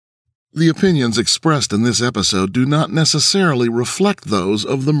The opinions expressed in this episode do not necessarily reflect those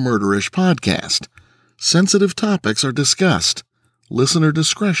of the Murderish podcast. Sensitive topics are discussed. Listener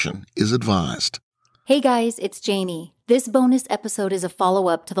discretion is advised. Hey guys, it's Jamie. This bonus episode is a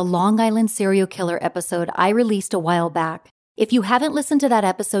follow-up to the Long Island serial killer episode I released a while back. If you haven't listened to that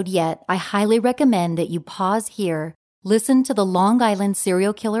episode yet, I highly recommend that you pause here, listen to the Long Island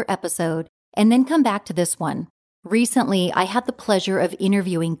serial killer episode, and then come back to this one. Recently, I had the pleasure of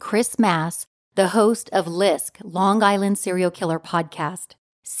interviewing Chris Mass, the host of LISK, Long Island Serial Killer Podcast.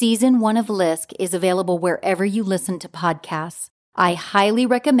 Season 1 of LISK is available wherever you listen to podcasts. I highly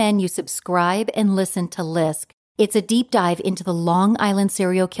recommend you subscribe and listen to LISK. It's a deep dive into the Long Island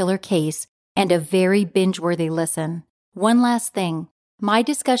serial killer case and a very binge-worthy listen. One last thing. My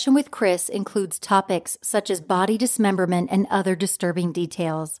discussion with Chris includes topics such as body dismemberment and other disturbing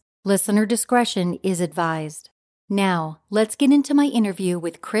details. Listener discretion is advised. Now, let's get into my interview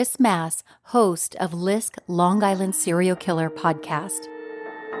with Chris Mass, host of LISK Long Island Serial Killer Podcast.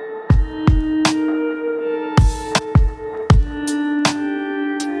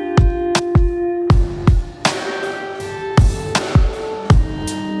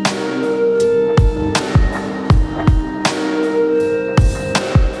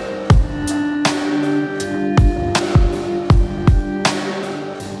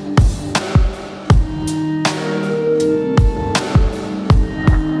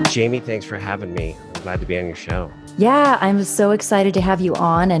 Jamie, thanks for having me. I'm glad to be on your show. Yeah, I'm so excited to have you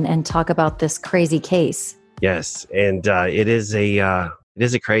on and talk about this crazy case. Yes, and it is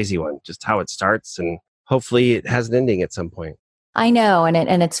a crazy one, just how it starts, and hopefully it has an ending at some point. I know,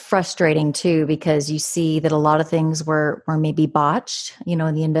 and it's frustrating too, because you see that a lot of things were maybe botched, in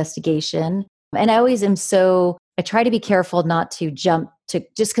the investigation. And I always I try to be careful not to jump to,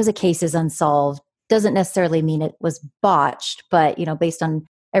 just because a case is unsolved doesn't necessarily mean it was botched, but, based on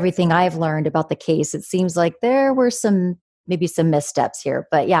everything I've learned about the case, it seems like there were maybe some missteps here.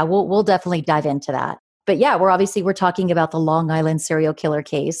 But yeah, we'll definitely dive into that. But yeah, we're talking about the Long Island serial killer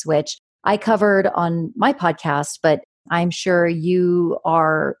case, which I covered on my podcast, but I'm sure you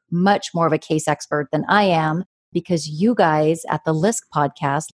are much more of a case expert than I am, because you guys at the LISK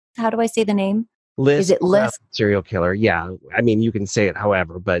podcast, how do I say the name? LISK, is it LISK? Serial killer. Yeah. I mean, you can say it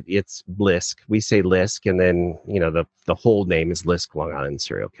however, but it's LISK. We say LISK, and then, the whole name is LISK Long Island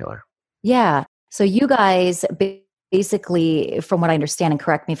Serial Killer. Yeah. So you guys basically, from what I understand, and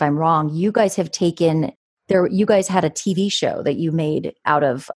correct me if I'm wrong, you guys have you guys had a TV show that you made out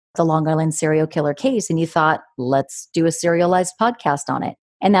of the Long Island serial killer case, and you thought, let's do a serialized podcast on it.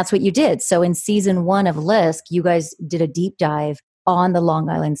 And that's what you did. So in season 1 of LISK, you guys did a deep dive on the Long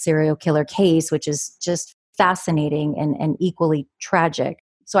Island serial killer case, which is just fascinating and equally tragic.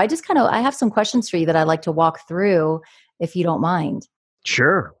 So I have some questions for you that I'd like to walk through, if you don't mind.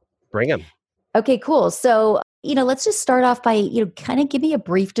 Sure. Bring them. Okay, cool. So, let's just start off by, kind of give me a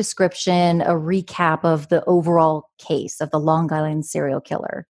brief description, a recap of the overall case of the Long Island serial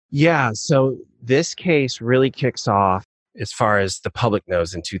killer. Yeah. So this case really kicks off, as far as the public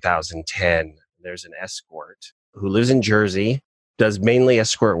knows, in 2010. There's an escort who lives in Jersey, does mainly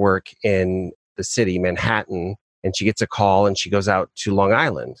escort work in the city, Manhattan, and she gets a call and she goes out to Long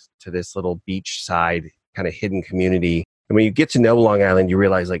Island, to this little beachside kind of hidden community. And when you get to know Long Island, you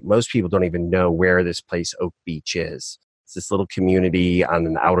realize most people don't even know where this place, Oak Beach, is. It's this little community on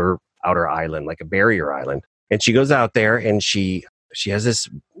an outer island, like a barrier island. And she goes out there and she has this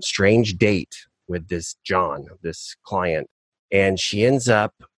strange date with this John, this client. And she ends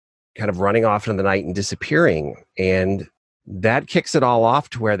up kind of running off into the night and disappearing. And that kicks it all off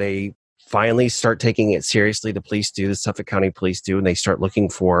to where they finally start taking it seriously. The Suffolk County police do, and they start looking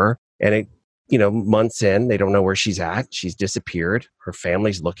for her. And months in, they don't know where she's at. She's disappeared. Her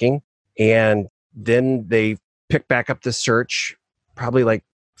family's looking. And then they pick back up the search probably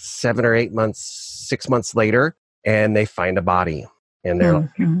 7 or 8 months, 6 months later, and they find a body. And they're like,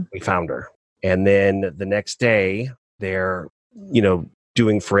 we found her. And then the next day, they're,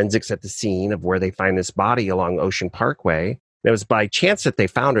 doing forensics at the scene of where they find this body along Ocean Parkway. And it was by chance that they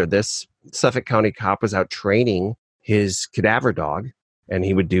found her. This Suffolk County cop was out training his cadaver dog, and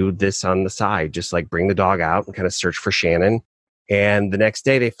he would do this on the side, just bring the dog out and kind of search for Shannon. And the next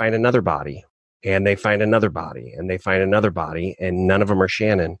day they find another body, and they find another body, and they find another body, and none of them are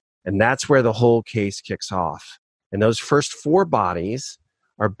Shannon. And that's where the whole case kicks off. And those first 4 bodies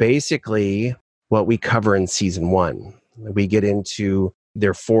are basically what we cover in season 1. We get into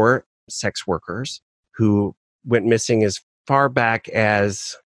there are 4 sex workers who went missing as far back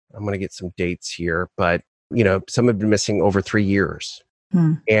as, I'm going to get some dates here, but some had been missing over 3 years.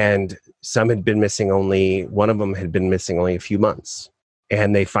 And some had been missing one of them had been missing only a few months.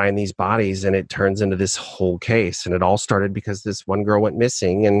 and they find these bodies, and it turns into this whole case. And it all started because this one girl went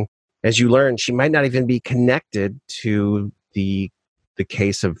missing. And as you learn, she might not even be connected to the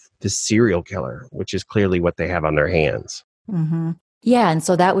case of the serial killer, which is clearly what they have on their hands. Mm-hmm. Yeah. And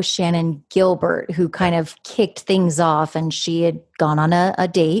so that was Shannan Gilbert who kind of kicked things off, and she had gone on a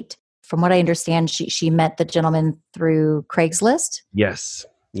date. From what I understand, she met the gentleman through Craigslist. Yes.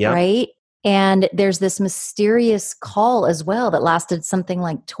 Yeah. Right. And there's this mysterious call as well that lasted something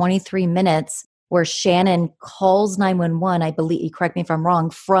like 23 minutes where Shannan calls 911, I believe, correct me if I'm wrong,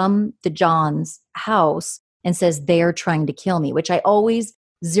 from the Johns house and says, they're trying to kill me, which I always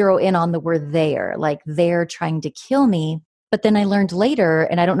zero in on the word there, like they're trying to kill me. But then I learned later,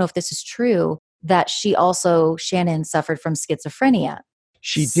 and I don't know if this is true, that Shannan suffered from schizophrenia.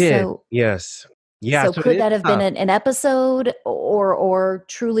 She did. Yes. Yeah. So could that have been an episode or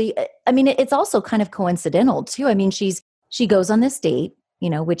truly, I mean, it's also kind of coincidental too. I mean, she goes on this date,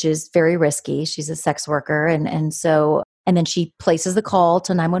 which is very risky. She's a sex worker. And then she places the call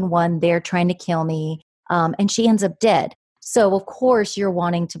to 911. They're trying to kill me. And she ends up dead. So of course you're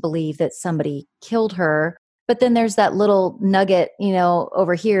wanting to believe that somebody killed her. But then there's that little nugget,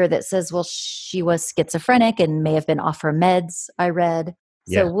 over here that says, well, she was schizophrenic and may have been off her meds, I read.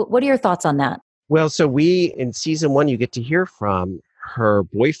 So what are your thoughts on that? Well, so in season 1, you get to hear from her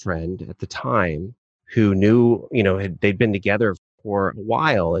boyfriend at the time who knew, they'd been together for a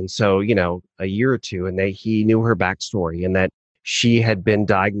while. And so, a year or two, and he knew her backstory and that she had been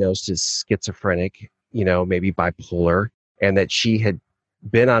diagnosed as schizophrenic, maybe bipolar, and that she had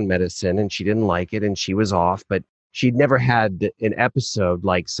been on medicine and she didn't like it and she was off, but she'd never had an episode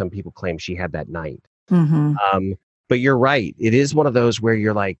like some people claim she had that night. Mm-hmm. But you're right. It is one of those where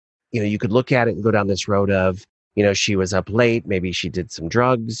you're like, you could look at it and go down this road of, she was up late. Maybe she did some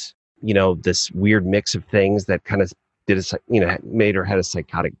drugs, this weird mix of things that kind of made her had a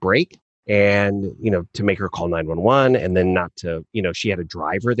psychotic break and, to make her call 911 and then not to, she had a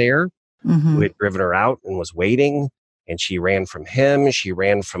driver there Mm-hmm. who had driven her out and was waiting. And she ran from him. She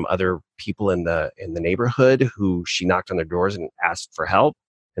ran from other people in the neighborhood who she knocked on their doors and asked for help.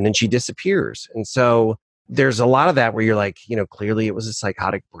 And then she disappears. And so there's a lot of that where you're like, clearly it was a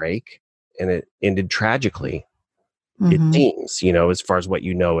psychotic break and it ended tragically. Mm-hmm. It seems, as far as what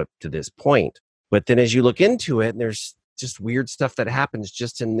up to this point. But then as you look into it, there's just weird stuff that happens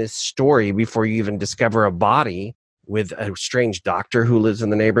just in this story before you even discover a body with a strange doctor who lives in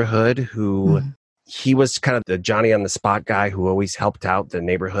the neighborhood who he was kind of the Johnny on the spot guy who always helped out the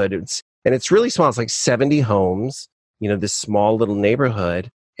neighborhood. It's really small. It's like 70 homes, this small little neighborhood.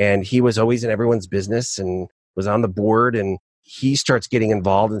 And he was always in everyone's business and was on the board. And he starts getting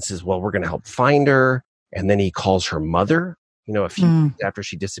involved and says, well, we're going to help find her. And then he calls her mother, a few days after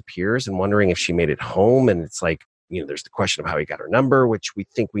she disappears and wondering if she made it home. And it's like, there's the question of how he got her number, which we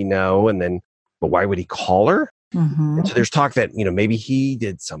think we know. And then, but why would he call her? Mm-hmm. And so there's talk that, maybe he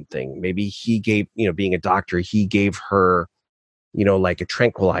did something. Maybe he gave, being a doctor, he gave her, like a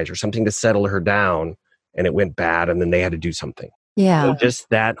tranquilizer, something to settle her down, and it went bad. And then they had to do something. Yeah.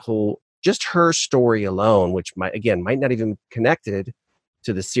 So just her story alone, which might not even be connected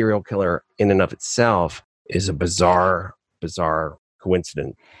to the serial killer in and of itself, is a bizarre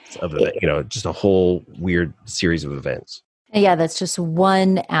coincidence of just a whole weird series of events. Yeah, that's just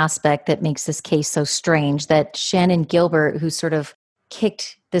one aspect that makes this case so strange, that Shannan Gilbert, who sort of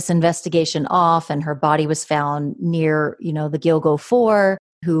kicked this investigation off and her body was found near, the Gilgo Four,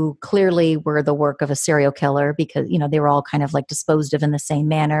 who clearly were the work of a serial killer because, they were all kind of like disposed of in the same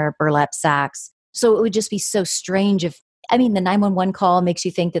manner, burlap sacks. So it would just be so strange the 911 call makes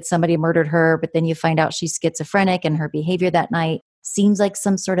you think that somebody murdered her, but then you find out she's schizophrenic and her behavior that night seems like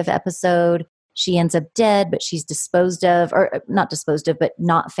some sort of episode. She ends up dead, but she's disposed of, or not disposed of, but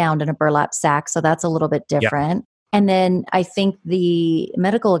not found in a burlap sack. So that's a little bit different. Yep. And then I think the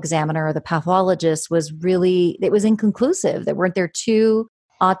medical examiner or the pathologist it was inconclusive. There weren't there 2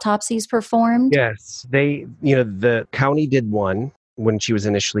 autopsies performed. Yes. The county did one when she was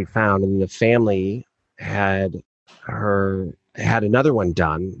initially found, and the family had another one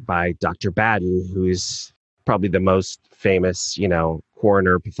done by Dr. Baden, who's probably the most famous,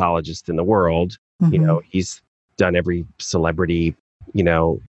 coroner pathologist in the world. Mm-hmm. He's done every celebrity,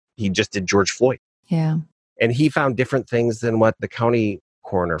 he just did George Floyd. Yeah. And he found different things than what the county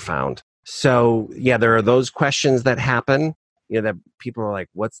coroner found. So yeah, there are those questions that happen, that people are like,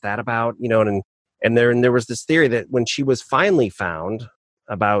 what's that about? And there was this theory that when she was finally found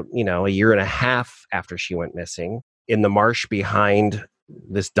about, a year and a half after she went missing in the marsh behind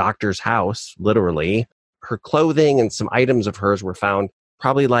this doctor's house, literally, her clothing and some items of hers were found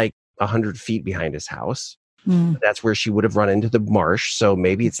probably like 100 feet behind his house. Mm. That's where she would have run into the marsh. So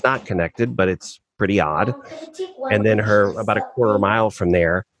maybe it's not connected, but it's pretty odd. And then about a quarter mile from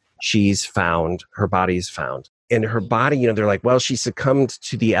there, her body's found. And her body, they're like, well, she succumbed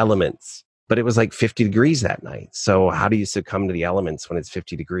to the elements, but it was like 50 degrees that night. So how do you succumb to the elements when it's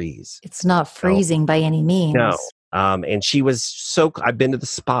 50 degrees? It's not freezing by any means. No. And she was I've been to the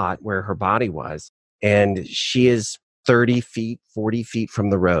spot where her body was, and she is 30 feet, 40 feet from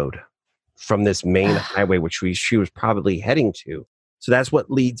the road, from this main highway, which she was probably heading to. So that's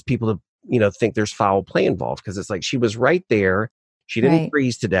what leads people to, think there's foul play involved, because it's like she was right there. She didn't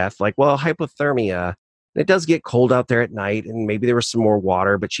freeze to death. Like, well, hypothermia, it does get cold out there at night, and maybe there was some more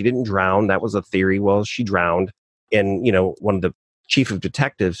water, but she didn't drown. That was a theory. Well, she drowned. And, one of the chief of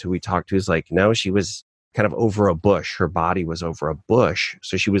detectives who we talked to is like, no, she was kind of over a bush. Her body was over a bush.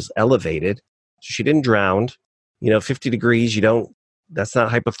 So she was elevated. So she didn't drown. 50 degrees, that's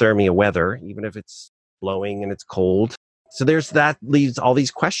not hypothermia weather, even if it's blowing and it's cold. So that leaves all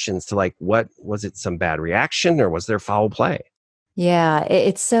these questions to like, what was it, some bad reaction, or was there foul play? Yeah,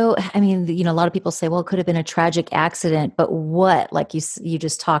 it's so, a lot of people say, well, it could have been a tragic accident, but what, like you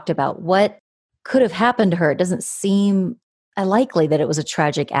just talked about, what could have happened to her? It doesn't seem likely that it was a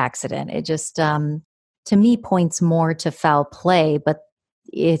tragic accident. It just, to me, points more to foul play, but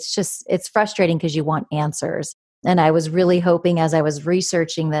it's frustrating because you want answers. And I was really hoping, as I was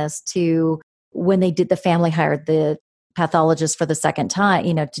researching this, when they did, the family hired the pathologist for the second time,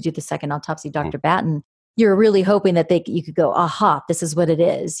 to do the second autopsy, Dr. Batten, you're really hoping that you could go, aha, this is what it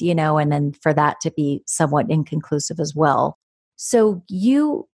is, and then for that to be somewhat inconclusive as well. So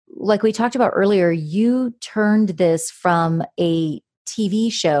you, like we talked about earlier, you turned this from a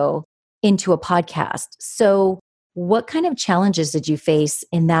TV show into a podcast. So what kind of challenges did you face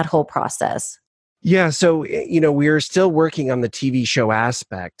in that whole process? Yeah. So, we're still working on the TV show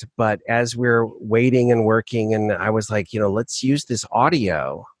aspect, but as we're waiting and working, and I was like, let's use this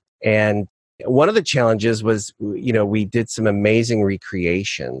audio. And one of the challenges was, we did some amazing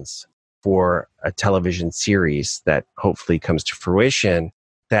recreations for a television series that hopefully comes to fruition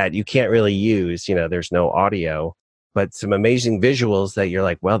that you can't really use. There's no audio, but some amazing visuals that you're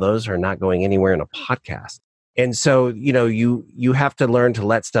like, well, those are not going anywhere in a podcast. And so, you have to learn to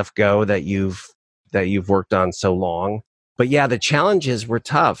let stuff go that you've worked on so long. But yeah, the challenges were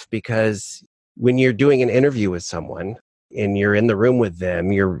tough, because when you're doing an interview with someone and you're in the room with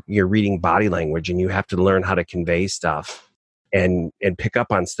them, you're reading body language, and you have to learn how to convey stuff and pick up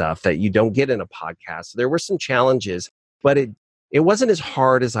on stuff that you don't get in a podcast. So there were some challenges, but it wasn't as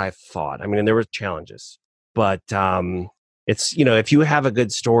hard as I thought. There were challenges, but it's, if you have a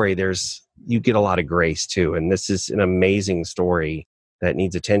good story, you get a lot of grace too. And this is an amazing story that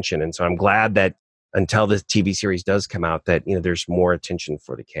needs attention. And so I'm glad that until this TV series does come out, that, there's more attention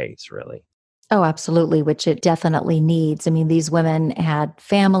for the case, really. Oh, absolutely, which it definitely needs. These women had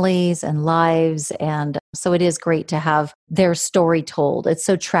families and lives, and so it is great to have their story told. It's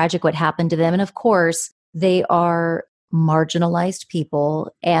so tragic what happened to them. And of course, they are marginalized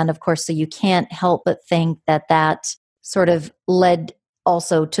people. And of course, so you can't help but think that sort of led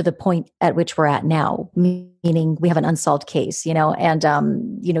also to the point at which we're at now, meaning we have an unsolved case, and,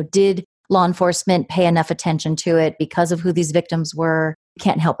 did law enforcement pay enough attention to it because of who these victims were?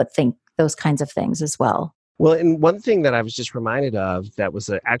 Can't help but think those kinds of things as well. Well, and one thing that I was just reminded of that was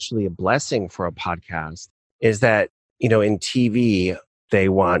actually a blessing for a podcast is that, in TV, they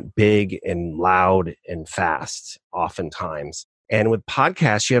want big and loud and fast oftentimes. And with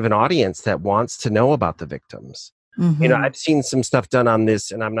podcasts, you have an audience that wants to know about the victims. Mm-hmm. I've seen some stuff done on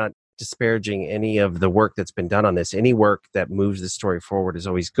this, and I'm not disparaging any of the work that's been done on this. Any work that moves the story forward is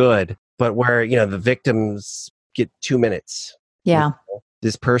always good. But where, the victims get 2 minutes. Yeah.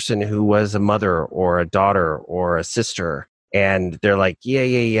 This person who was a mother or a daughter or a sister, and they're like,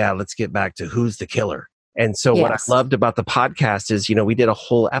 yeah, let's get back to who's the killer. And so what I loved about the podcast is, we did a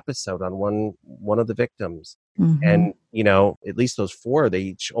whole episode on one of the victims. Mm-hmm. And, at least those 4, they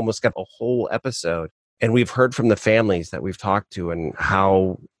each almost got a whole episode. And we've heard from the families that we've talked to and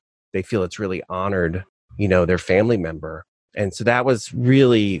how they feel it's really honored, their family member. And so that was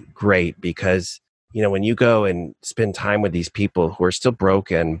really great because, when you go and spend time with these people who are still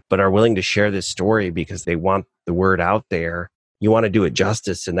broken, but are willing to share this story because they want the word out there, you want to do it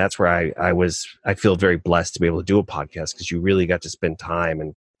justice. And that's where I feel very blessed to be able to do a podcast, because you really got to spend time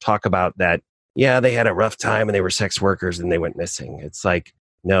and talk about that. Yeah, they had a rough time and they were sex workers and they went missing. It's like,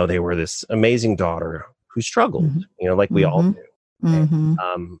 no, they were this amazing daughter who struggled, mm-hmm. like we all do. Mm-hmm.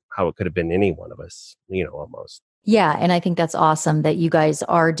 And, how it could have been any one of us, almost. Yeah. And I think that's awesome that you guys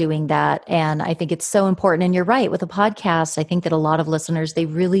are doing that. And I think it's so important. And you're right, with a podcast, I think that a lot of listeners, they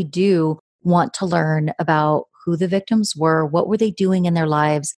really do want to learn about who the victims were, what were they doing in their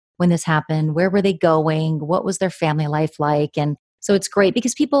lives when this happened, where were they going, what was their family life like. And so it's great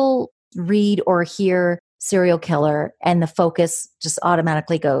because people read or hear serial killer and the focus just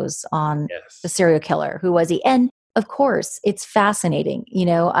automatically goes on the serial killer. Who was he? And of course, it's fascinating.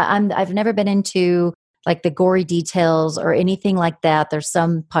 I've never been into like the gory details or anything like that. There's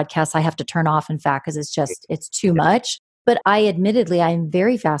some podcasts I have to turn off, in fact, because it's too much. But I'm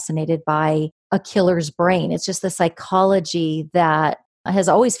very fascinated by a killer's brain. It's just the psychology that has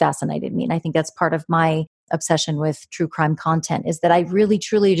always fascinated me. And I think that's part of my obsession with true crime content, is that I really,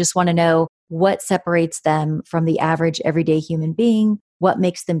 truly just want to know what separates them from the average everyday human being, what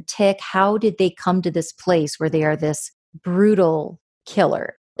makes them tick, how did they come to this place where they are this brutal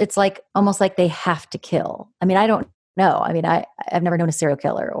killer? It's like almost like they have to kill. I mean, I don't know. I mean, I've never known a serial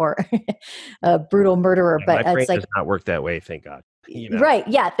killer or a brutal murderer, but my brain it's like does not work that way, thank God. Right.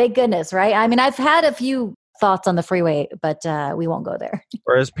 Yeah. Thank goodness. Right. I mean, I've had a few thoughts on the freeway, but we won't go there.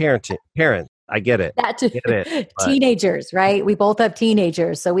 Or as parents, I get it. That too. Get it, teenagers, right? We both have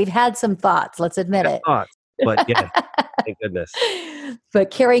teenagers, so we've had some thoughts. Let's admit it. Thoughts, but yeah, thank goodness.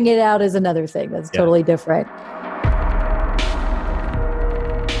 But carrying it out is another thing. That's totally different.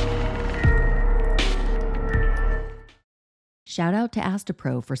 Shout out to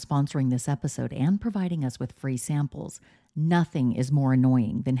Astapro for sponsoring this episode and providing us with free samples. Nothing is more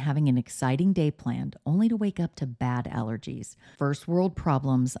annoying than having an exciting day planned only to wake up to bad allergies. First world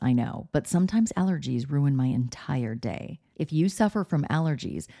problems, I know, but sometimes allergies ruin my entire day. If you suffer from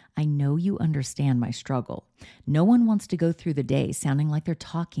allergies, I know you understand my struggle. No one wants to go through the day sounding like they're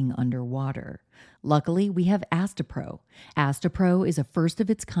talking underwater. Luckily, we have Astapro. Astapro is a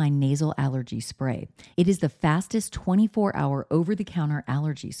first-of-its-kind nasal allergy spray. It is the fastest 24-hour over-the-counter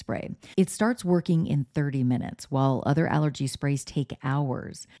allergy spray. It starts working in 30 minutes, while other allergy sprays take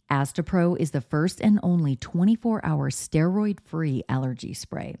hours. Astapro is the first and only 24-hour steroid-free allergy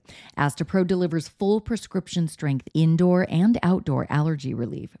spray. Astapro delivers full prescription-strength indoor and outdoor allergy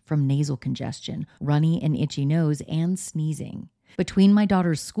relief from nasal congestion, runny and itchy nose, and sneezing. Between my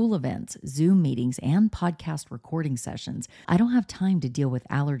daughter's school events, Zoom meetings, and podcast recording sessions, I don't have time to deal with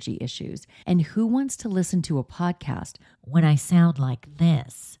allergy issues. And who wants to listen to a podcast when I sound like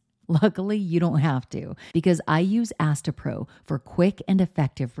this? Luckily, you don't have to, because I use Astapro for quick and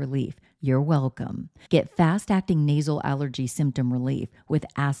effective relief. You're welcome. Get fast-acting nasal allergy symptom relief with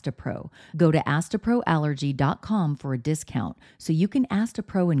Astapro. Go to astaproallergy.com for a discount so you can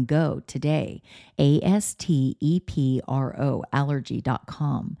Astapro and go today. ASTEPRO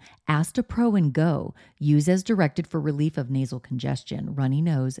allergy.com. Astapro and go. Use as directed for relief of nasal congestion, runny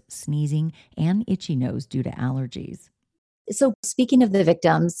nose, sneezing, and itchy nose due to allergies. So speaking of the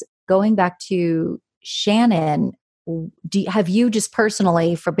victims, going back to Shannon, have you just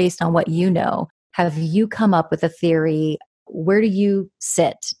personally, based on what you know, have you come up with a theory? Where do you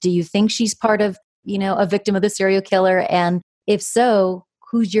sit? Do you think she's part of, a victim of the serial killer? And if so,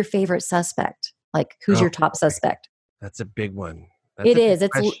 who's your favorite suspect? Like, who's your top suspect? That's a big one.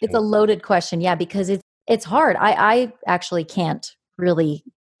 It's a loaded question. Yeah, because it's hard. I actually can't really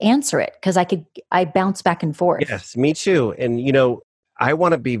answer it because I bounce back and forth. Yes, me too. And, I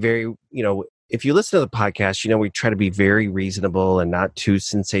want to be very, if you listen to the podcast, we try to be very reasonable and not too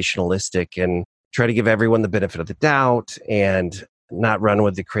sensationalistic and try to give everyone the benefit of the doubt and not run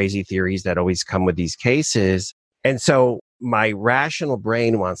with the crazy theories that always come with these cases. And so my rational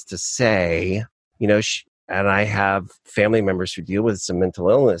brain wants to say, and I have family members who deal with some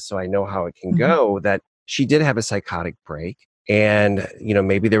mental illness, so I know how it can go, that she did have a psychotic break. And,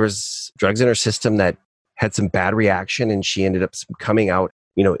 maybe there was drugs in her system that had some bad reaction and she ended up coming out,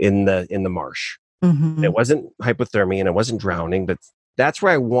 in the marsh. Mm-hmm. It wasn't hypothermia and it wasn't drowning, but that's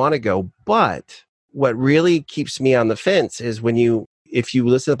where I want to go. But what really keeps me on the fence is if you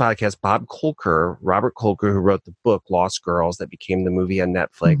listen to the podcast, Robert Kolker, who wrote the book Lost Girls that became the movie on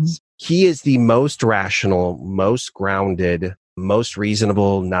Netflix, he is the most rational, most grounded, most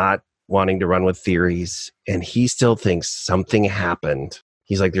reasonable, not wanting to run with theories. And he still thinks something happened.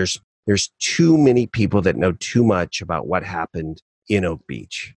 He's like, there's too many people that know too much about what happened in Oak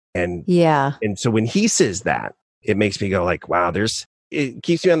Beach. And so when he says that, it makes me go like, wow, it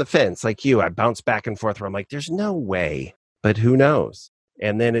keeps me on the fence. Like you, I bounce back and forth where I'm like, there's no way, but who knows?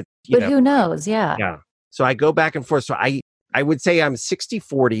 And then who knows? Yeah. Yeah. So I go back and forth. So I would say I'm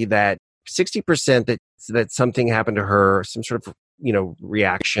 60-40, that 60% that something happened to her, some sort of,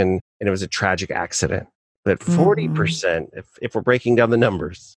 reaction, and it was a tragic accident. But 40%, if we're breaking down the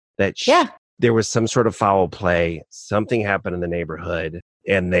numbers, that there was some sort of foul play, something happened in the neighborhood,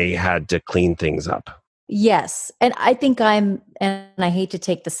 and they had to clean things up. Yes. And I think and I hate to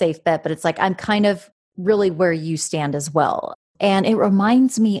take the safe bet, but it's like I'm kind of really where you stand as well. And it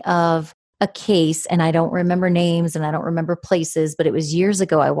reminds me of a case, and I don't remember names and I don't remember places, but it was years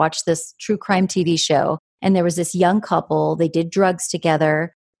ago. I watched this true crime TV show, and there was this young couple. They did drugs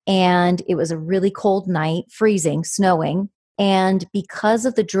together, and it was a really cold night, freezing, snowing. And because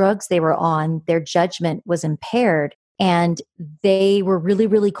of the drugs they were on, their judgment was impaired. And they were really,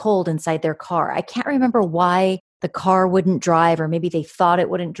 really cold inside their car. I can't remember why the car wouldn't drive, or maybe they thought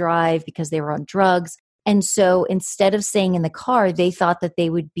it wouldn't drive because they were on drugs. And so instead of staying in the car, they thought that they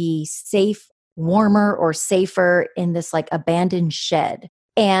would be safe, warmer, or safer in this like abandoned shed.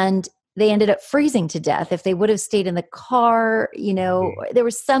 And they ended up freezing to death. If they would have stayed in the car, there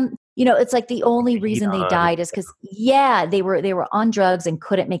was some, it's like the only reason they died is because, they were on drugs and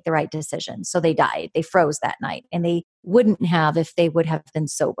couldn't make the right decision. So they died. They froze that night, and they wouldn't have if they would have been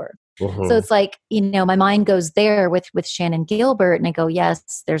sober. So it's like, my mind goes there with Shannan Gilbert, and I go,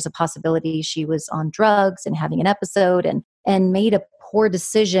 yes, there's a possibility she was on drugs and having an episode and made a poor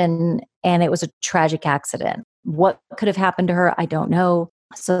decision, and it was a tragic accident. What could have happened to her? I don't know.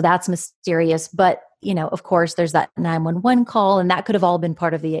 So that's mysterious. But, of course, there's that 911 call, and that could have all been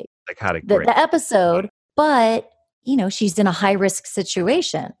part of the episode. But, she's in a high risk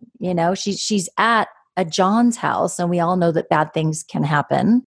situation. She's at a John's house, and we all know that bad things can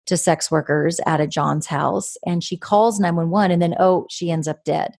happen to sex workers at a John's house. And she calls 911, and then, she ends up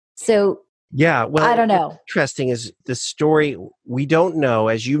dead. So yeah, well, I don't know. Interesting is the story. We don't know,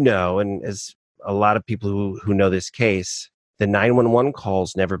 as you know, and as a lot of people who know this case, the 911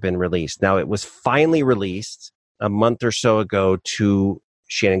 call's never been released. Now, it was finally released a month or so ago to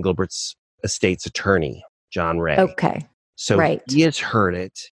Shannan Gilbert's estate's attorney, John Ray. Okay. So he has heard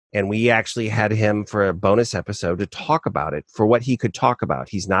it, and we actually had him for a bonus episode to talk about it for what he could talk about.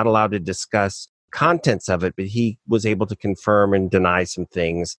 He's not allowed to discuss contents of it, but he was able to confirm and deny some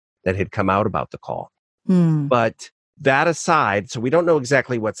things that had come out about the call. But that aside, so we don't know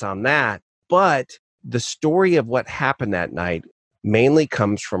exactly what's on that, but the story of what happened that night mainly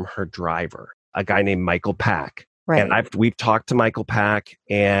comes from her driver, a guy named Michael Pack. Right. And we've talked to Michael Pack,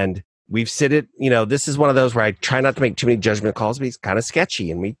 and we've said it, this is one of those where I try not to make too many judgment calls, but he's kind of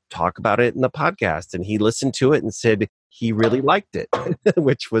sketchy, and we talk about it in the podcast, and he listened to it and said he really liked it,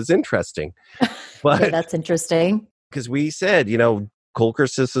 which was interesting. But that's interesting. Because we said, Kolker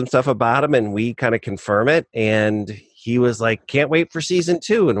says some stuff about him, and we kind of confirm it. And he was like, can't wait for season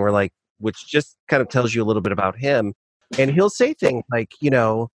 2. And we're like, which just kind of tells you a little bit about him. And he'll say things like,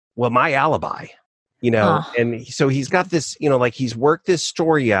 well, my alibi, and so he's got this, he's worked this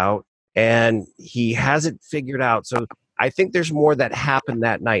story out, and he has it figured out. So I think there's more that happened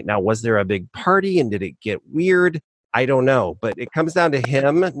that night. Now, was there a big party, and did it get weird? I don't know. But it comes down to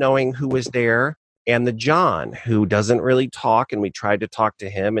him knowing who was there, and the John, who doesn't really talk. And we tried to talk to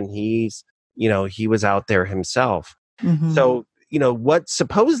him, and he was out there himself. So, what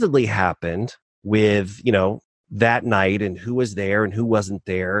supposedly happened with, that night, and who was there and who wasn't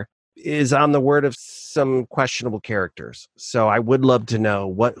there, is on the word of some questionable characters. So I would love to know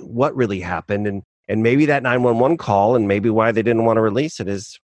what really happened, and maybe that 911 call, and maybe why they didn't want to release it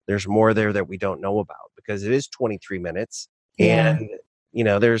is there's more there that we don't know about, because it is 23 minutes. Yeah. And,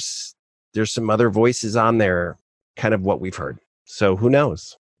 there's some other voices on there, kind of what we've heard. So who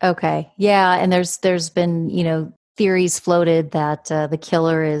knows? Okay. Yeah. And there's been, theories floated that the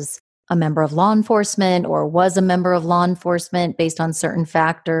killer is a member of law enforcement, or was a member of law enforcement based on certain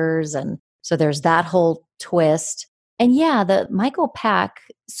factors. And so there's that whole twist. And yeah, the Michael Pack.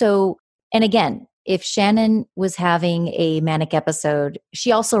 So, and again, if Shannan was having a manic episode,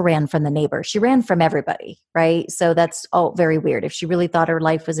 she also ran from the neighbor. She ran from everybody, right? So that's all very weird. If she really thought her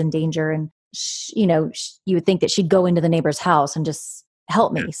life was in danger, and you would think that she'd go into the neighbor's house and just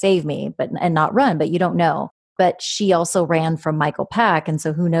help me, save me, and not run, but you don't know. But she also ran from Michael Pack. And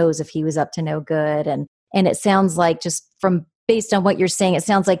so who knows if he was up to no good. And it sounds like, just based on what you're saying, it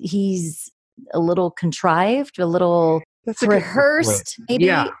sounds like he's a little contrived, a little rehearsed, maybe.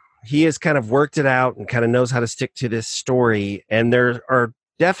 Yeah. He has kind of worked it out and kind of knows how to stick to this story. And there are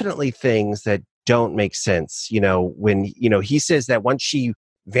definitely things that don't make sense. When, he says that once she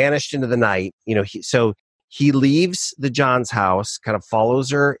vanished into the night, so he leaves the John's house, kind of follows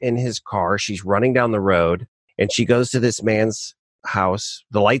her in his car. She's running down the road, and she goes to this man's house.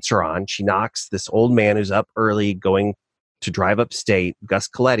 The lights are on. She knocks. This old man who's up early going to drive upstate, Gus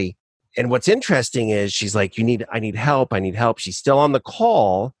Coletti. And what's interesting is she's like, I need help. I need help. She's still on the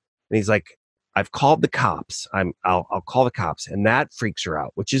call. And he's like, I've called the cops. I'll call the cops. And that freaks her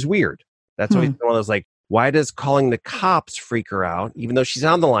out, which is weird. That's always one of those, like, why does calling the cops freak her out, even though she's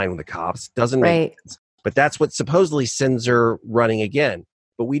on the line with the cops? Doesn't make sense. But that's what supposedly sends her running again.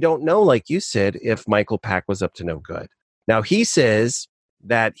 But we don't know, like you said, if Michael Pack was up to no good. Now, he says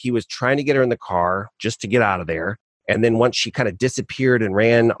that he was trying to get her in the car just to get out of there. And then once she kind of disappeared and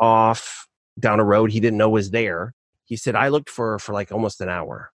ran off down a road he didn't know was there, he said, I looked for her for like almost an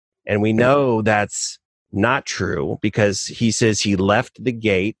hour. And we know that's not true because he says he left the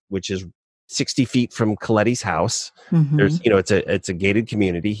gate, which is 60 feet from Coletti's house. Mhm. There's, it's a gated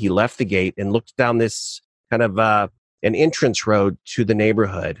community. He left the gate and looked down this kind of an entrance road to the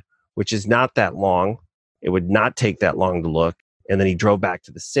neighborhood, which is not that long. It would not take that long to look. And then he drove back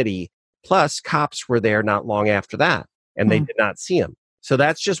to the city. Plus, cops were there not long after that, and they did not see him. So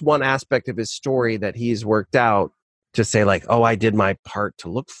that's just one aspect of his story that he's worked out to say, like, oh, I did my part to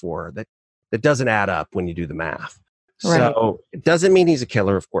look for her. That doesn't add up when you do the math. Right. So it doesn't mean he's a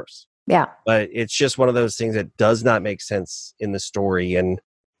killer, of course. Yeah. But it's just one of those things that does not make sense in the story. And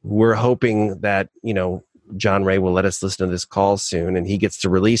we're hoping that, John Ray will let us listen to this call soon and he gets to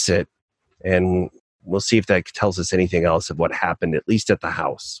release it. And we'll see if that tells us anything else of what happened, at least at the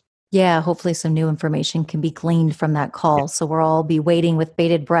house. Yeah, hopefully some new information can be gleaned from that call. Yeah. So we'll all be waiting with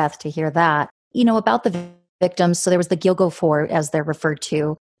bated breath to hear that. About the victims, so there was the Gilgo Four, as they're referred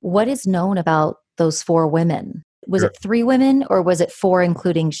to. What is known about those 4 women? Was it 3 women or was it 4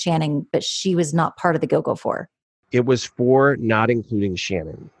 including Shannon, but she was not part of the Gilgo Four? It was 4, not including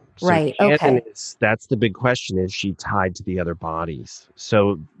Shannon. So Right, Shannon okay. That's the big question, is she tied to the other bodies?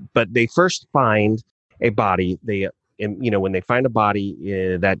 So, but they first find a body. When they find a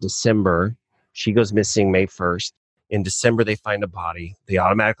body that December, she goes missing May 1st. In December, they find a body. They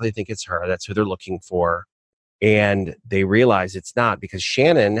automatically think it's her. That's who they're looking for. And they realize it's not, because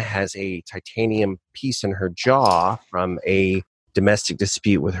Shannon has a titanium piece in her jaw from a domestic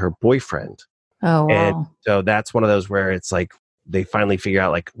dispute with her boyfriend. Oh, wow. And so that's one of those where it's like they finally figure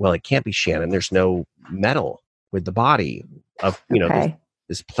out, like, well, it can't be Shannon. There's no metal with the body of, Okay.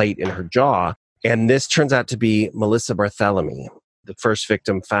 this plate in her jaw. And this turns out to be Melissa Barthelemy, the first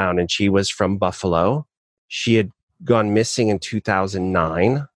victim found. And she was from Buffalo. She had gone missing in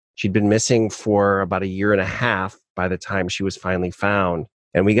 2009. She'd been missing for about a year and a half by the time she was finally found.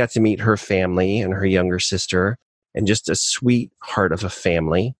 And we got to meet her family and her younger sister, and just a sweetheart of a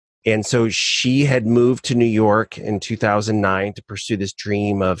family. And so she had moved to New York in 2009 to pursue this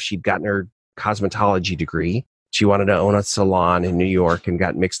dream of, she'd gotten her cosmetology degree. She wanted to own a salon in New York and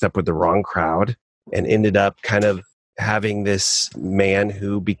got mixed up with the wrong crowd and ended up kind of having this man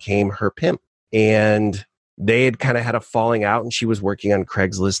who became her pimp. And they had kind of had a falling out, and she was working on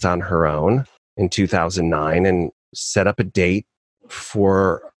Craigslist on her own in 2009 and set up a date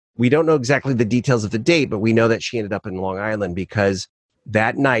for, we don't know exactly the details of the date, but we know that she ended up in Long Island because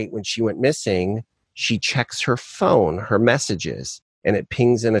that night when she went missing, she checks her phone, her messages, and it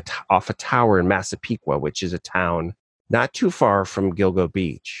pings off a tower in Massapequa, which is a town not too far from Gilgo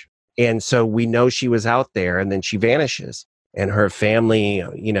Beach. And so we know she was out there, and then she vanishes. And her family,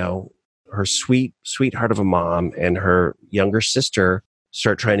 her sweetheart of a mom and her younger sister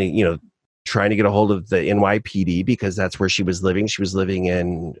start trying to get a hold of the NYPD, because that's where she was living. She was living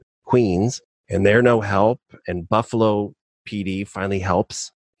in Queens, and they're no help. And Buffalo PD finally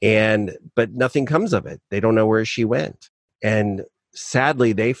helps, but nothing comes of it. They don't know where she went. And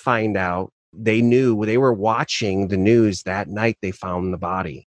sadly, they find out, they were watching the news that night they found the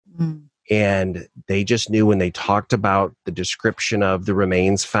body. Mm. And they just knew when they talked about the description of the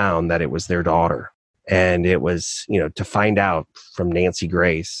remains found that it was their daughter. And it was, to find out from Nancy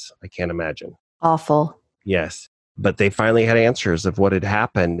Grace, I can't imagine. Awful. Yes. But they finally had answers of what had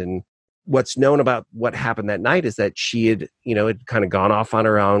happened. And what's known about what happened that night is that she had kind of gone off on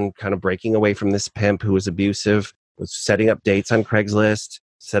her own, kind of breaking away from this pimp who was abusive, was setting up dates on Craigslist,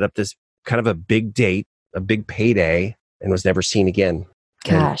 set up this kind of a big date, a big payday, and was never seen again.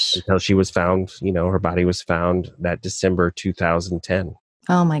 Gosh. Until she was found, her body was found that December 2010.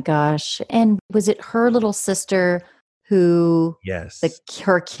 Oh my gosh. And was it her little sister who Yes.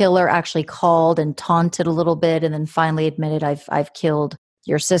 her killer actually called and taunted a little bit and then finally admitted, I've killed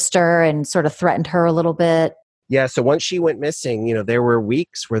your sister, and sort of threatened her a little bit? Yeah. So once she went missing, there were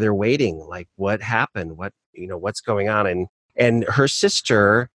weeks where they're waiting, like, what happened? What's going on? And her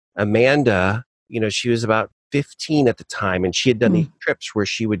sister, Amanda, she was about 15 at the time, and she had done these trips where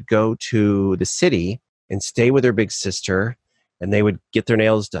she would go to the city and stay with her big sister, and they would get their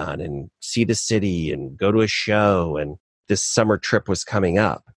nails done and see the city and go to a show. And this summer trip was coming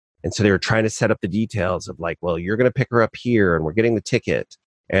up. And so they were trying to set up the details of, like, well, you're going to pick her up here and we're getting the ticket.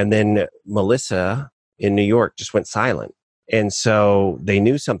 And then Melissa in New York just went silent. And so they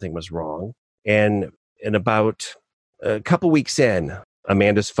knew something was wrong. And about a couple weeks in,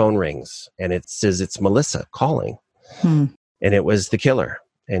 Amanda's phone rings and it says it's Melissa calling. Hmm. And it was the killer.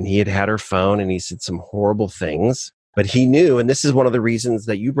 And he had her phone and he said some horrible things. But he knew, and this is one of the reasons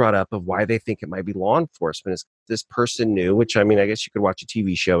that you brought up of why they think it might be law enforcement, is this person knew, which I mean, I guess you could watch a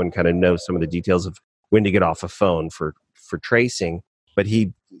TV show and kind of know some of the details of when to get off a phone for tracing. But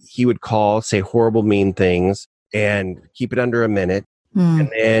he would call, say horrible, mean things and keep it under a minute.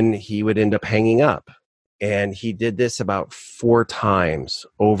 And then he would end up hanging up. And he did this about 4 times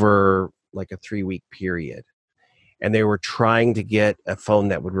over like a 3-week period. And they were trying to get a phone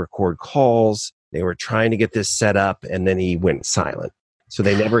that would record calls. They were trying to get this set up, and then he went silent. So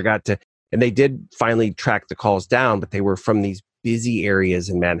they never got to, and they did finally track the calls down, but they were from these busy areas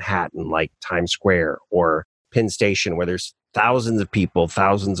in Manhattan, like Times Square or Penn Station, where there's thousands of people,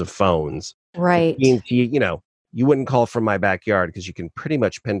 thousands of phones. Right. You know, you wouldn't call from my backyard because you can pretty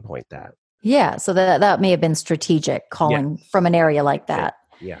much pinpoint that. Yeah. So that may have been strategic, calling from an area like that.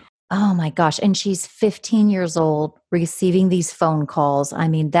 Yeah. Oh my gosh. And she's 15 years old receiving these phone calls. I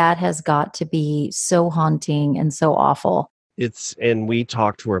mean, that has got to be so haunting and so awful. And we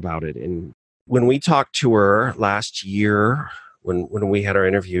talked to her about it. And when we talked to her last year, when we had our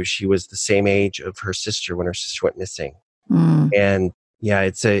interview, she was the same age of her sister when her sister went missing. And yeah,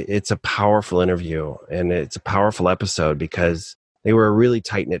 it's a powerful interview and it's a powerful episode because they were a really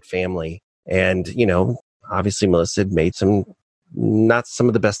tight-knit family. And, you know, obviously Melissa had made not some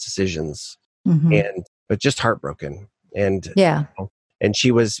of the best decisions, but just heartbroken. And and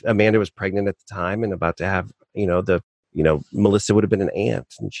Amanda was pregnant at the time and about to have, Melissa would have been an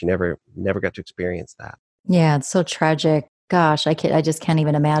aunt, and she never got to experience that. Yeah, it's so tragic. Gosh, I just can't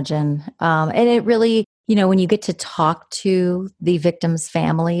even imagine. And it really, when you get to talk to the victims'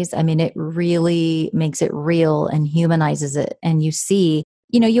 families, I mean, it really makes it real and humanizes it. And you see,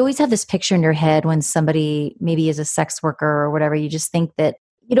 you always have this picture in your head when somebody maybe is a sex worker or whatever. You just think that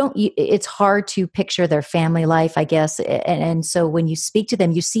it's hard to picture their family life, I guess. And so when you speak to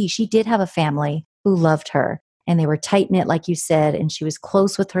them, you see she did have a family who loved her and they were tight knit, like you said, and she was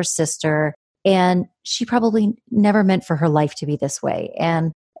close with her sister. And she probably never meant for her life to be this way.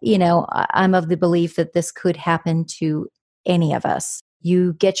 And, I'm of the belief that this could happen to any of us.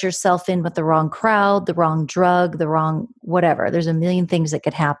 You get yourself in with the wrong crowd, the wrong drug, the wrong whatever. There's a million things that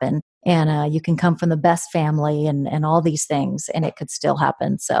could happen. And you can come from the best family and all these things, and it could still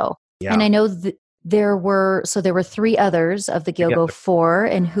happen. So, And I know that there were 3 others of the Gilgo 4,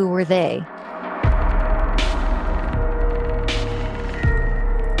 and who were they?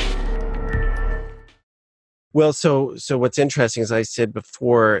 Well, so what's interesting, as I said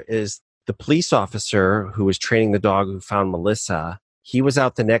before, is the police officer who was training the dog who found Melissa. He was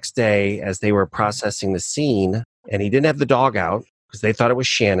out the next day as they were processing the scene, and he didn't have the dog out because they thought it was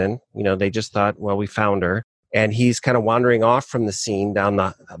Shannon. They just thought, well, we found her. And he's kind of wandering off from the scene down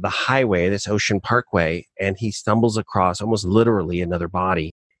the highway, this Ocean Parkway, and he stumbles across almost literally another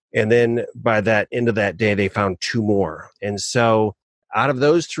body. And then by that end of that day, they found 2 more. And so out of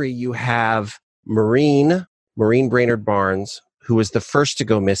those 3, you have Maureen Brainerd Barnes, who was the first to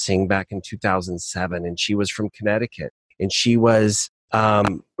go missing back in 2007. And she was from Connecticut. And she was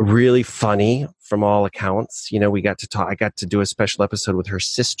really funny from all accounts. We got to talk. I got to do a special episode with her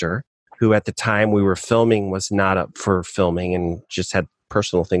sister, who at the time we were filming was not up for filming and just had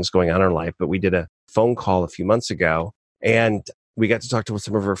personal things going on in her life. But we did a phone call a few months ago, and we got to talk to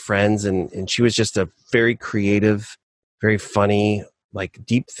some of her friends. And she was just a very creative, very funny, like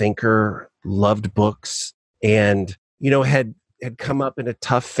deep thinker, loved books, and, had come up in a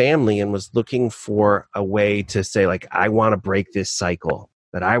tough family and was looking for a way to say, like, I want to break this cycle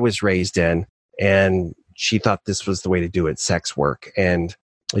that I was raised in. And she thought this was the way to do it, sex work. And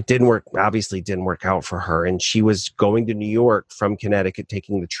it didn't work, obviously didn't work out for her. And she was going to New York from Connecticut,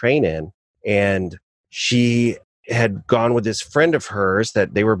 taking the train in. And she had gone with this friend of hers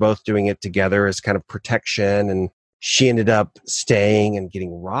that they were both doing it together as kind of protection. And she ended up staying and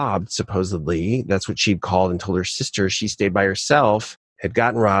getting robbed, supposedly. That's what she'd called and told her sister. She stayed by herself, had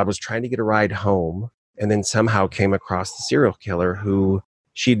gotten robbed, was trying to get a ride home, and then somehow came across the serial killer who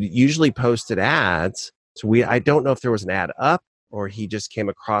she'd usually posted ads. So I don't know if there was an ad up or he just came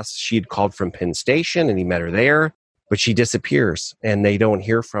across, she'd called from Penn Station and he met her there, but she disappears and they don't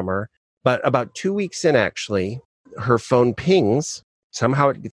hear from her. But about 2 weeks in, actually, her phone pings.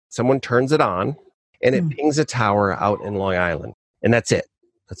 Somehow someone turns it on. And it pings a tower out in Long Island. And that's it.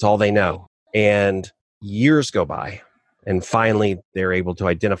 That's all they know. And years go by. And finally, they're able to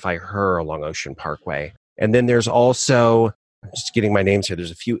identify her along Ocean Parkway. And then there's also, I'm just getting my names here,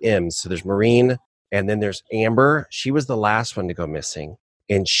 there's a few M's. So there's Maureen, and then there's Amber. She was the last one to go missing.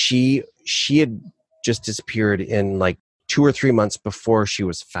 And she had just disappeared in like 2 or 3 months before she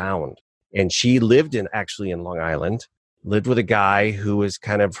was found. And she lived actually in Long Island, lived with a guy who was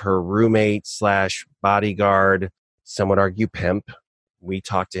kind of her roommate / bodyguard, some would argue pimp. We've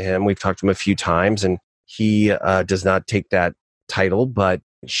talked to him a few times, and he does not take that title, but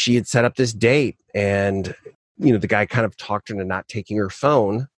she had set up this date, and the guy kind of talked her into not taking her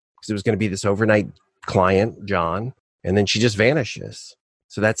phone because it was going to be this overnight client, John, and then she just vanishes.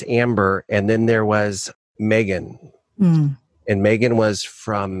 So that's Amber. And then there was Megan. And Megan was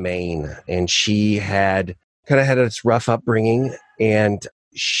from Maine, and she had kind of had a rough upbringing, and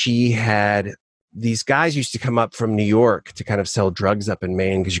she had these guys used to come up from New York to kind of sell drugs up in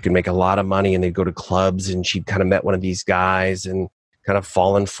Maine because you could make a lot of money, and they'd go to clubs, and she'd kind of met one of these guys and kind of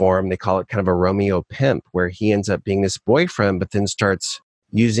fallen for him. They call it kind of a Romeo pimp, where he ends up being this boyfriend, but then starts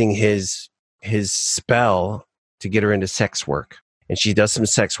using his spell to get her into sex work. And she does some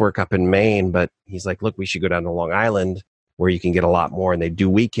sex work up in Maine, but he's like, look, we should go down to Long Island where you can get a lot more. And they do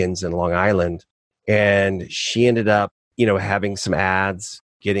weekends in Long Island. And she ended up, having some ads,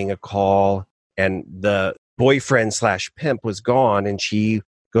 getting a call, and the boyfriend / pimp was gone. And she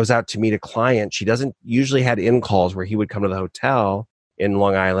goes out to meet a client. She doesn't usually had in calls where he would come to the hotel in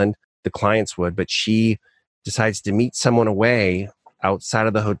Long Island. The clients would, but she decides to meet someone away outside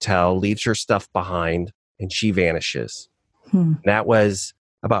of the hotel, leaves her stuff behind, and she vanishes. That was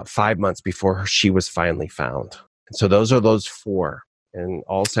about 5 months before she was finally found. And so those are those 4, and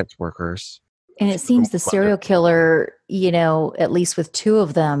all sex workers. And it seems the serial killer, at least with 2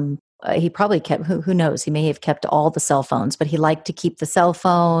 of them, he probably kept, who knows, he may have kept all the cell phones, but he liked to keep the cell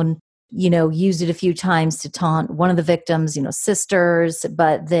phone, used it a few times to taunt one of the victims, sisters,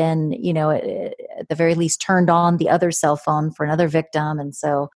 but then, at the very least turned on the other cell phone for another victim. And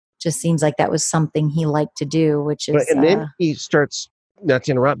so just seems like that was something he liked to do, which is... And then he starts, not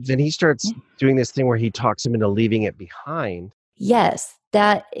to interrupt, then he starts doing this thing where he talks him into leaving it behind. Yes,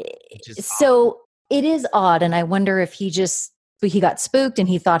 so it is odd. And I wonder if he got spooked and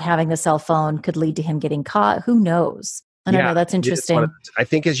he thought having the cell phone could lead to him getting caught. Who knows? I don't know. That's interesting. I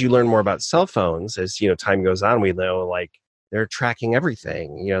think as you learn more about cell phones, as time goes on, we know like they're tracking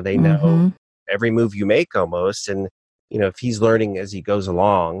everything. They know every move you make almost. And, if he's learning as he goes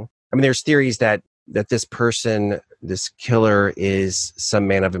along, I mean, there's theories that this person, this killer, is some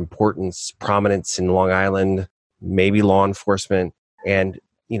man of importance, prominence in Long Island, maybe law enforcement. And,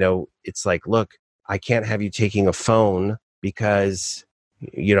 it's like, look, I can't have you taking a phone because,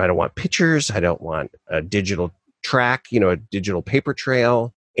 I don't want pictures. I don't want a digital track, a digital paper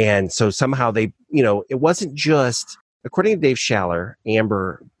trail. And so somehow they, it wasn't just, according to Dave Schaller,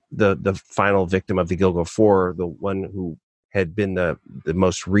 Amber, the final victim of the Gilgo 4, the one who had been the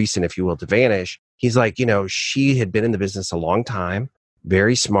most recent, if you will, to vanish. He's like, she had been in the business a long time,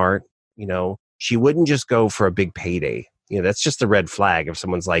 very smart. She wouldn't just go for a big payday. That's just a red flag. If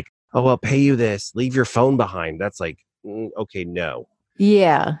someone's like, oh, I'll pay you this, leave your phone behind. That's like, okay, no.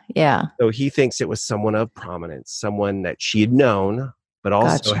 Yeah. So he thinks it was someone of prominence, someone that she had known, but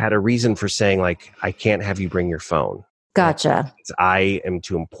also had a reason for saying like, I can't have you bring your phone. Gotcha. I am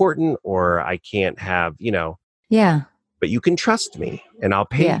too important, or I can't have, Yeah. But you can trust me and I'll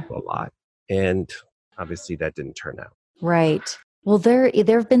pay you a lot. And obviously that didn't turn out. Right. Well, there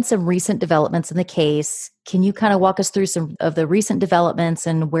have been some recent developments in the case. Can you kind of walk us through some of the recent developments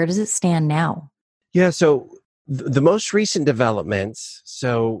and where does it stand now? Yeah. So the most recent developments.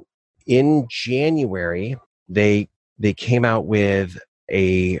 So in January, they came out with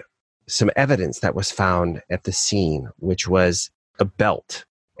some evidence that was found at the scene, which was a belt.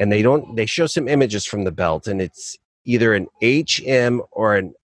 And they show some images from the belt, and it's either an HM or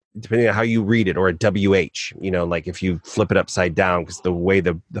depending on how you read it, or a WH, like if you flip it upside down, because the way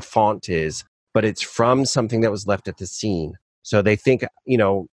the font is, but it's from something that was left at the scene. So they think,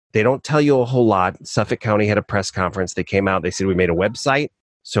 they don't tell you a whole lot. Suffolk County had a press conference. They came out, they said, we made a website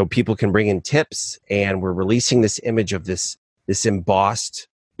so people can bring in tips, and we're releasing this image of this embossed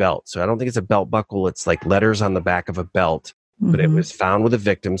belt. So I don't think it's a belt buckle. It's like letters on the back of a belt, but it was found with a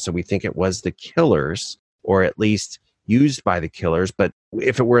victim. So we think it was the killers, or at least used by the killers. But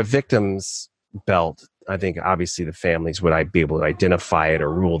if it were a victim's belt, I think obviously the families would be able to identify it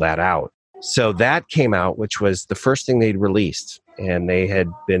or rule that out. So that came out, which was the first thing they'd released. And they had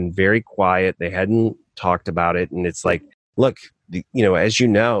been very quiet. They hadn't talked about it. And it's like, look, as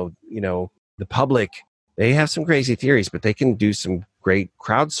the public, they have some crazy theories, but they can do some great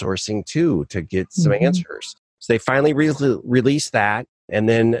crowdsourcing too to get some answers. So they finally released that. And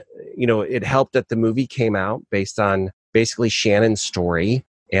then, it helped that the movie came out based on basically Shannon's story,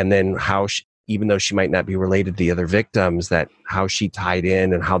 and then how even though she might not be related to the other victims, that how she tied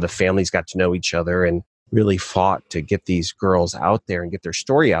in and how the families got to know each other. And really fought to get these girls out there and get their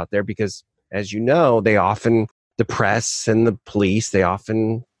story out there because, as you know, the press and the police, they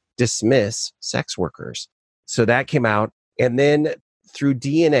often dismiss sex workers. So that came out. And then through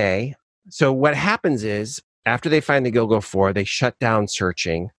DNA, so what happens is after they find the Gilgo 4, they shut down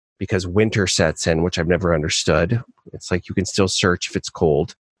searching because winter sets in, which I've never understood. It's like you can still search if it's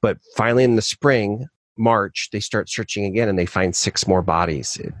cold. But finally in the spring, March, they start searching again and they find 6 more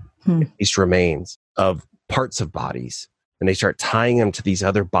bodies, at least remains of parts of bodies. And they start tying them to these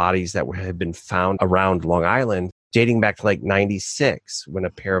other bodies that had been found around Long Island, dating back to like 96 when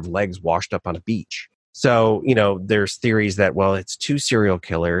a pair of legs washed up on a beach. So, there's theories that, well, it's 2 serial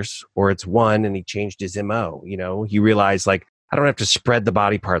killers or it's 1 and he changed his MO. He realized like, I don't have to spread the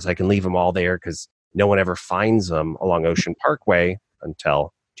body parts. I can leave them all there because no one ever finds them along Ocean Parkway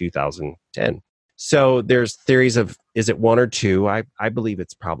until 2010. So there's theories of, is it 1 or 2? I believe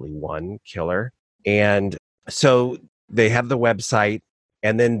it's probably 1 killer. And so they have the website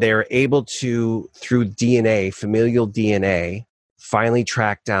and then they're able to, through DNA, familial DNA, finally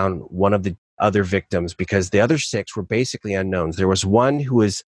track down one of the other victims because the other 6 were basically unknowns. There was one who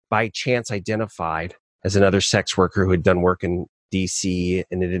was by chance identified as another sex worker who had done work in DC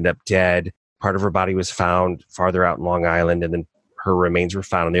and it ended up dead. Part of her body was found farther out in Long Island and then her remains were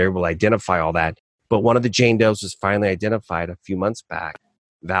found and they were able to identify all that. But one of the Jane Does was finally identified a few months back,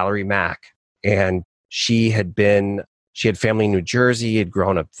 Valerie Mack. And she had family in New Jersey, had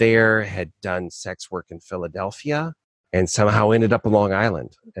grown up there, had done sex work in Philadelphia, and somehow ended up on Long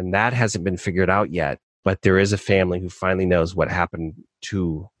Island. And that hasn't been figured out yet. But there is a family who finally knows what happened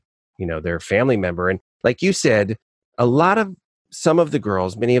to, their family member. And like you said, some of the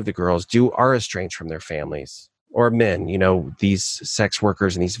girls, many of the girls are estranged from their families or men. These sex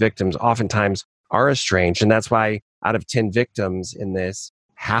workers and these victims oftentimes are estranged. And that's why out of 10 victims in this,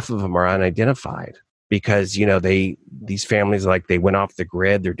 half of them are unidentified because, these families, like they went off the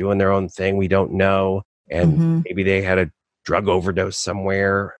grid. They're doing their own thing. We don't know. And maybe they had a drug overdose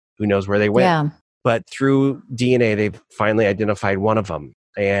somewhere. Who knows where they went? Yeah. But through DNA, they've finally identified one of them.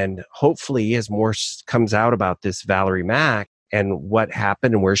 And hopefully, as more comes out about this Valerie Mack and what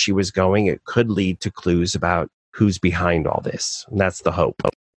happened and where she was going, it could lead to clues about who's behind all this. And that's the hope.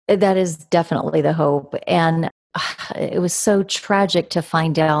 That is definitely the hope. And it was so tragic to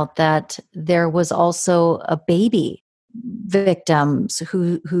find out that there was also a baby victims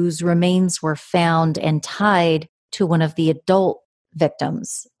whose remains were found and tied to one of the adult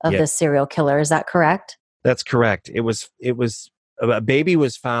victims of the serial killer. Is that correct? That's correct. It was a baby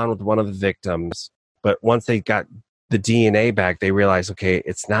was found with one of the victims, but once they got the DNA back, they realized, okay,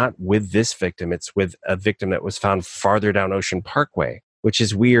 it's not with this victim. It's with a victim that was found farther down Ocean Parkway, which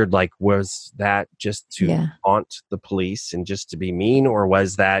is weird. Like, was that just to haunt the police and just to be mean? Or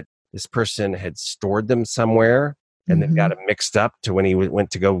was that this person had stored them somewhere and then got them mixed up to when he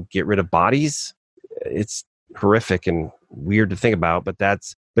went to go get rid of bodies? It's horrific and weird to think about, but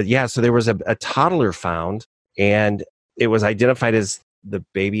yeah, so there was a toddler found and it was identified as the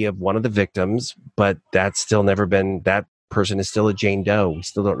baby of one of the victims, but that's still never been, that person is still a Jane Doe. We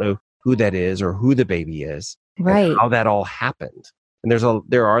still don't know who that is or who the baby is, right? How that all happened. And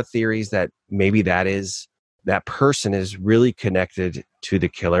there are theories that maybe that person is really connected to the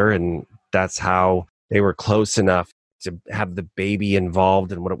killer, and that's how they were close enough to have the baby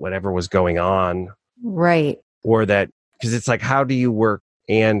involved in whatever was going on, right? Or that, because it's like, how do you work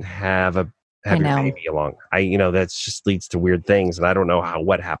and have your baby along? That just leads to weird things, and I don't know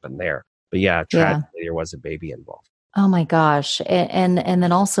what happened there. But yeah, tragically, there was a baby involved. Oh my gosh! And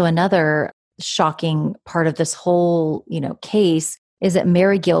then also another shocking part of this whole case is that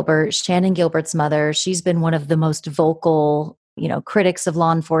Mary Gilbert, Shannan Gilbert's mother, she's been one of the most vocal, critics of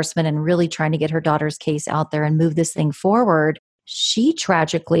law enforcement and really trying to get her daughter's case out there and move this thing forward. She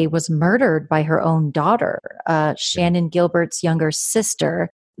tragically was murdered by her own daughter, Shannan Gilbert's younger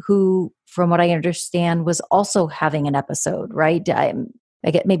sister, who, from what I understand, was also having an episode, right? I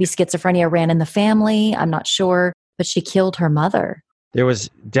get maybe schizophrenia ran in the family. I'm not sure, but she killed her mother. There was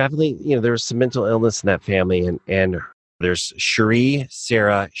definitely, there was some mental illness in that family, and there's Cherie,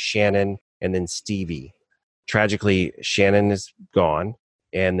 Sarah, Shannan, and then Stevie. Tragically, Shannan is gone,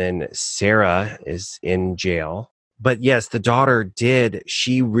 and then Sarah is in jail. But yes, the daughter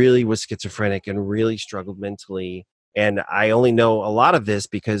she really was schizophrenic and really struggled mentally. And I only know a lot of this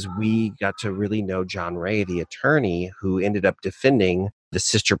because we got to really know John Ray, the attorney who ended up defending the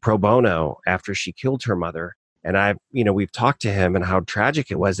sister pro bono after she killed her mother. And we've talked to him and how tragic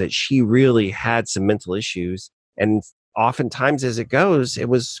it was that she really had some mental issues. And oftentimes, as it goes, it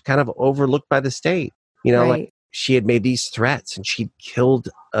was kind of overlooked by the state. Right. Like she had made these threats and she'd killed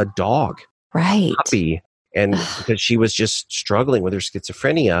a dog. Right. puppy. And because she was just struggling with her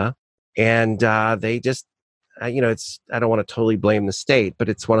schizophrenia. And they just, I don't want to totally blame the state, but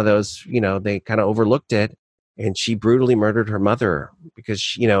it's one of those, they kind of overlooked it. And she brutally murdered her mother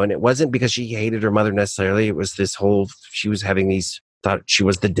because, and it wasn't because she hated her mother necessarily. It was she was having thought she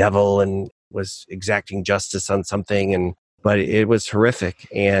was the devil and was exacting justice on something. But it was horrific.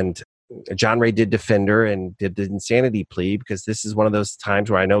 And John Ray did defend her and did the insanity plea, because this is one of those times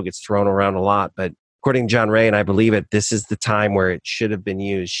where I know it gets thrown around a lot, but according to John Ray, and I believe it, this is the time where it should have been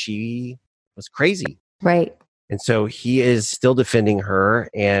used. She was crazy. Right. And so he is still defending her,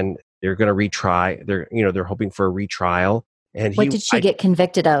 and they're going to retry. They're hoping for a retrial. And what did she get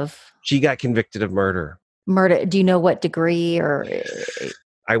convicted of? She got convicted of murder. Murder. Do you know what degree? Or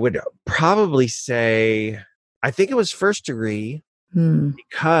I would probably say, I think it was first degree,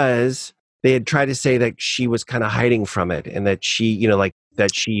 because they had tried to say that she was kind of hiding from it, and that she,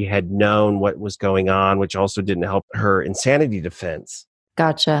 that she had known what was going on, which also didn't help her insanity defense.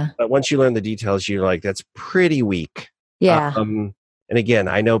 Gotcha. But once you learn the details, you're like, that's pretty weak. Yeah. And again,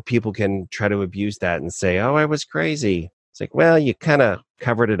 I know people can try to abuse that and say, oh, I was crazy. It's like, well, you kind of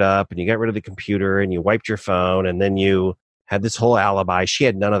covered it up and you got rid of the computer and you wiped your phone and then you had this whole alibi. She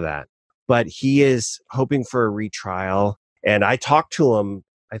had none of that. But he is hoping for a retrial. And I talked to him,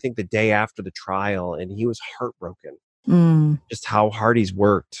 I think the day after the trial, and he was heartbroken. Just how hard he's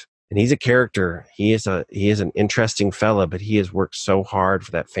worked. And he's a character. He is an interesting fella, but he has worked so hard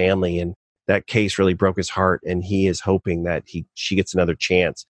for that family, and that case really broke his heart, and he is hoping that she gets another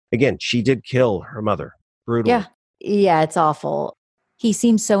chance. Again, she did kill her mother brutally. Yeah, it's awful. He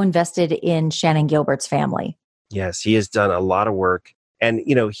seems so invested in Shannan Gilbert's family. Yes, he has done a lot of work. And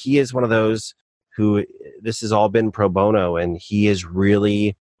he is one of those who, this has all been pro bono, and he's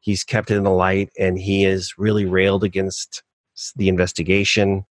kept it in the light, and he is really railed against the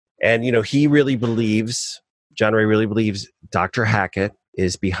investigation. And, he really believes, John Ray really believes Dr. Hackett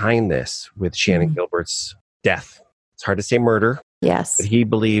is behind this with Shannan Gilbert's death. It's hard to say murder. Yes. But he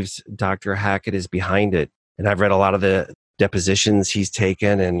believes Dr. Hackett is behind it. And I've read a lot of the depositions he's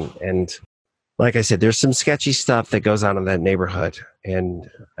taken. And like I said, there's some sketchy stuff that goes on in that neighborhood. And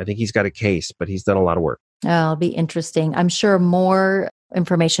I think he's got a case, but he's done a lot of work. Oh, it'll be interesting. I'm sure more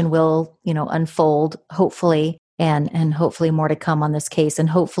information will, unfold, hopefully, and hopefully more to come on this case. And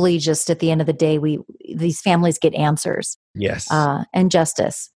hopefully just at the end of the day, these families get answers. Yes. And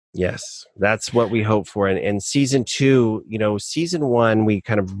justice. Yes. That's what we hope for. And season 2, season 1, we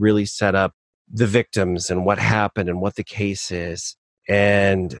kind of really set up the victims and what happened and what the case is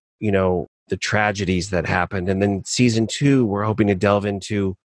and, the tragedies that happened. And then season 2, we're hoping to delve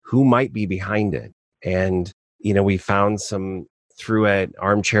into who might be behind it. And, we found some through an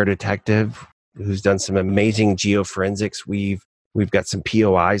armchair detective who's done some amazing geoforensics. We've got some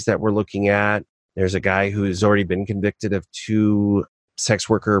POIs that we're looking at. There's a guy who's already been convicted of 2 sex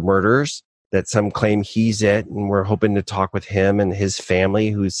worker murders that some claim he's it. And we're hoping to talk with him and his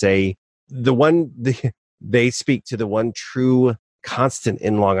family, who say they speak to the one true constant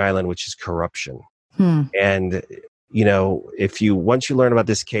in Long Island, which is corruption. And, once you learn about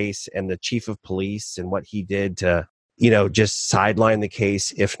this case and the chief of police and what he did to, just sideline the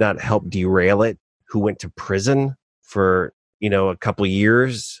case, if not help derail it, who went to prison for, a couple of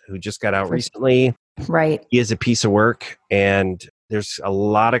years, who just got out recently. Right. He is a piece of work, and there's a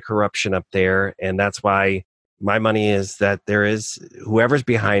lot of corruption up there. And that's why my money is that there is whoever's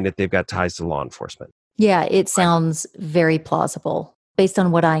behind it, they've got ties to law enforcement. Yeah, it sounds very plausible based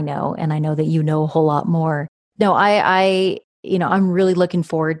on what I know. And I know that you know a whole lot more. No, I'm really looking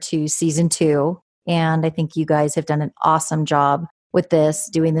forward to season 2. And I think you guys have done an awesome job with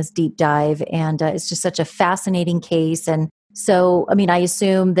doing this deep dive. And it's just such a fascinating case. And so, I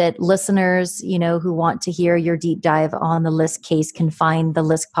assume that listeners, who want to hear your deep dive on the Lisk case can find the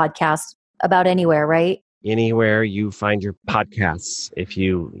Lisk podcast about anywhere, right? Anywhere you find your podcasts. If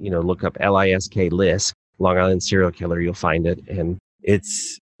you, look up LISK Lisk, Long Island Serial Killer, you'll find it. And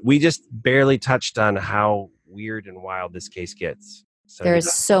we just barely touched on how weird and wild this case gets. So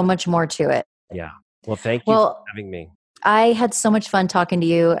there's so much more to it. Yeah. Well, thank you for having me. I had so much fun talking to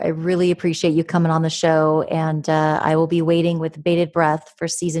you. I really appreciate you coming on the show. And I will be waiting with bated breath for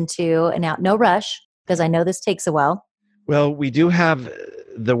season 2. And now, no rush, because I know this takes a while. Well, we do have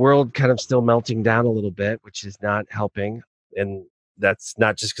the world kind of still melting down a little bit, which is not helping. And that's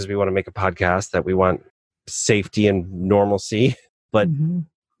not just because we want to make a podcast, that we want safety and normalcy, but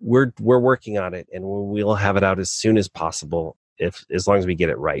we're working on it, and we'll have it out as soon as possible, as long as we get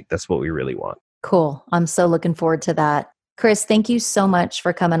it right. That's what we really want. Cool. I'm so looking forward to that. Chris, thank you so much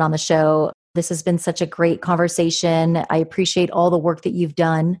for coming on the show. This has been such a great conversation. I appreciate all the work that you've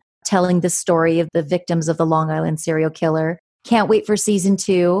done telling the story of the victims of the Long Island serial killer. Can't wait for season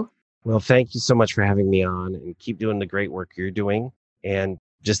 2. Well, thank you so much for having me on, and keep doing the great work you're doing. And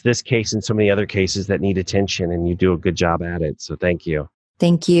just this case and so many other cases that need attention, and you do a good job at it. So thank you.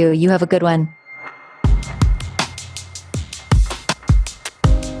 Thank you. You have a good one.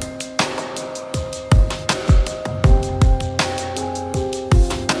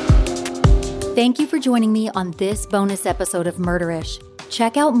 Thank you for joining me on this bonus episode of Murderish.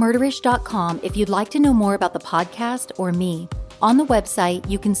 Check out murderish.com if you'd like to know more about the podcast or me. On the website,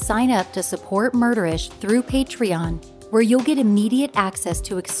 you can sign up to support Murderish through Patreon, where you'll get immediate access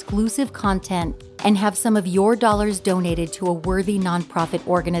to exclusive content and have some of your dollars donated to a worthy nonprofit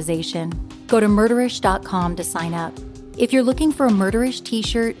organization. Go to murderish.com to sign up. If you're looking for a Murderish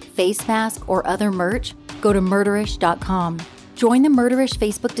t-shirt, face mask, or other merch, go to murderish.com. Join the Murderish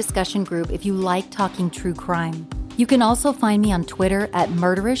Facebook discussion group if you like talking true crime. You can also find me on Twitter at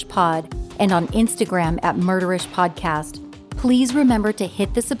MurderishPod and on Instagram at MurderishPodcast. Please remember to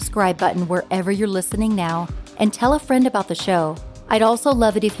hit the subscribe button wherever you're listening now and tell a friend about the show. I'd also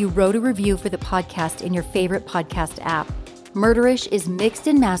love it if you wrote a review for the podcast in your favorite podcast app. Murderish is mixed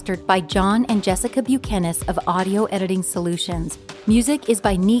and mastered by John and Jessica Buchanan of Audio Editing Solutions. Music is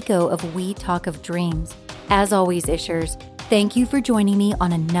by Nico of We Talk of Dreams. As always, Ishers, thank you for joining me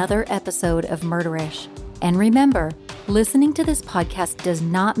on another episode of Murderish. And remember, listening to this podcast does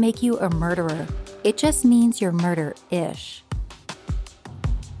not make you a murderer. It just means you're murder-ish.